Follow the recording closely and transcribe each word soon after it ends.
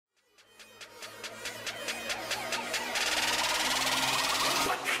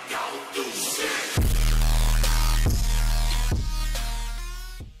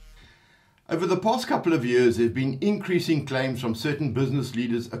Over the past couple of years, there have been increasing claims from certain business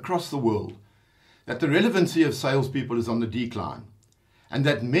leaders across the world that the relevancy of salespeople is on the decline, and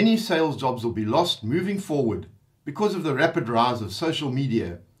that many sales jobs will be lost moving forward because of the rapid rise of social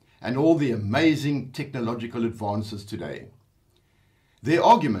media and all the amazing technological advances today. Their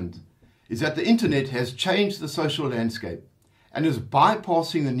argument is that the internet has changed the social landscape and is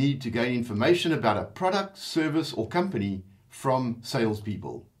bypassing the need to gain information about a product, service, or company from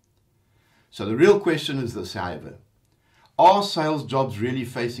salespeople. So the real question is this, however: are sales jobs really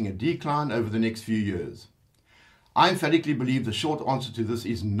facing a decline over the next few years? I emphatically believe the short answer to this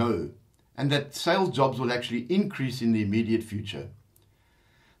is no, and that sales jobs will actually increase in the immediate future.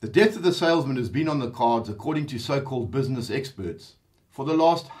 The death of the salesman has been on the cards, according to so-called business experts, for the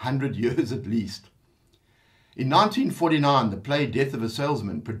last 100 years at least. In 1949, the play Death of a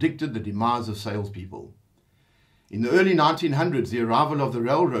Salesman predicted the demise of salespeople. In the early 1900s, the arrival of the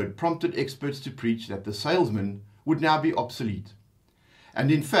railroad prompted experts to preach that the salesman would now be obsolete. And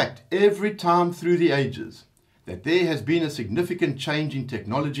in fact, every time through the ages that there has been a significant change in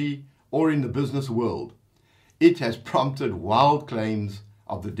technology or in the business world, it has prompted wild claims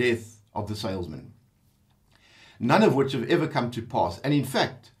of the death of the salesman, none of which have ever come to pass, and in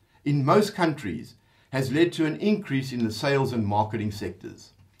fact, in most countries, has led to an increase in the sales and marketing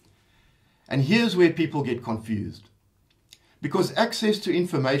sectors. And here's where people get confused. Because access to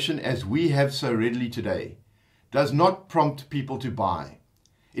information as we have so readily today does not prompt people to buy.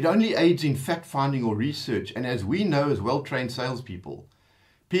 It only aids in fact-finding or research, and as we know as well-trained salespeople,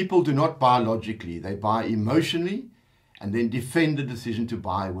 people do not buy logically, they buy emotionally and then defend the decision to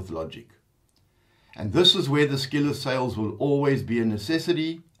buy with logic. And this is where the skill of sales will always be a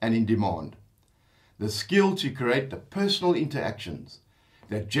necessity and in demand. The skill to create the personal interactions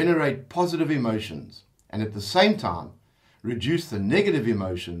that generate positive emotions and at the same time reduce the negative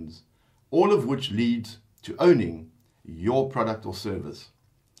emotions, all of which leads to owning your product or service.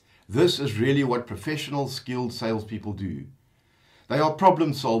 This is really what professional, skilled salespeople do. They are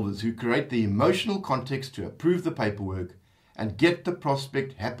problem solvers who create the emotional context to approve the paperwork and get the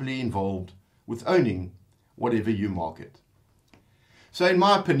prospect happily involved with owning whatever you market. So in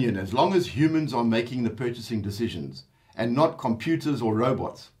my opinion, as long as humans are making the purchasing decisions and not computers or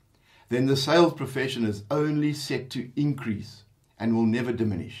robots, then the sales profession is only set to increase and will never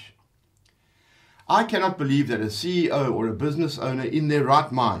diminish. I cannot believe that a CEO or a business owner in their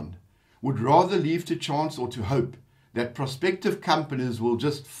right mind would rather leave to chance or to hope that prospective companies will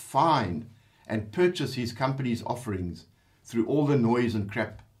just find and purchase his company's offerings through all the noise and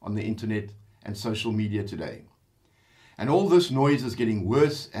crap on the internet and social media today. And all this noise is getting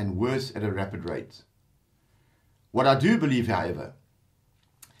worse and worse at a rapid rate. What I do believe, however,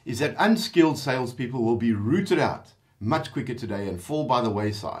 is that unskilled salespeople will be rooted out much quicker today and fall by the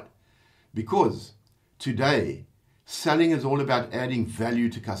wayside, because today selling is all about adding value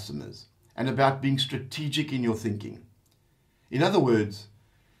to customers and about being strategic in your thinking. In other words,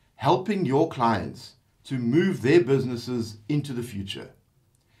 helping your clients to move their businesses into the future.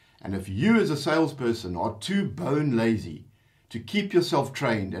 And if you as a salesperson are too bone lazy to keep yourself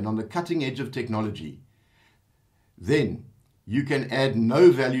trained and on the cutting edge of technology, then you can add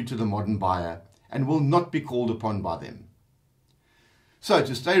no value to the modern buyer and will not be called upon by them. So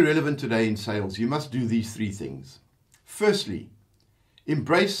to stay relevant today in sales, you must do these three things. Firstly,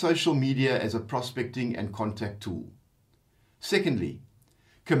 embrace social media as a prospecting and contact tool. Secondly,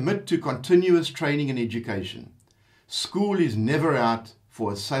 commit to continuous training and education. School is never out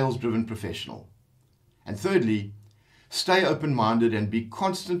for a sales-driven professional. And thirdly, stay open-minded and be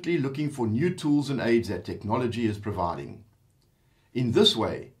constantly looking for new tools and aids that technology is providing. In this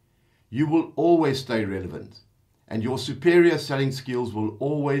way, you will always stay relevant, and your superior selling skills will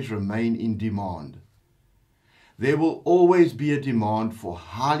always remain in demand. There will always be a demand for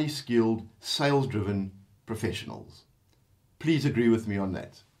highly skilled, sales-driven professionals. Please agree with me on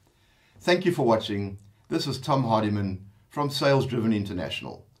that. Thank you for watching. This is Tom Hardiman from Sales Driven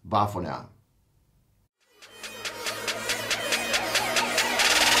International. Bye for now.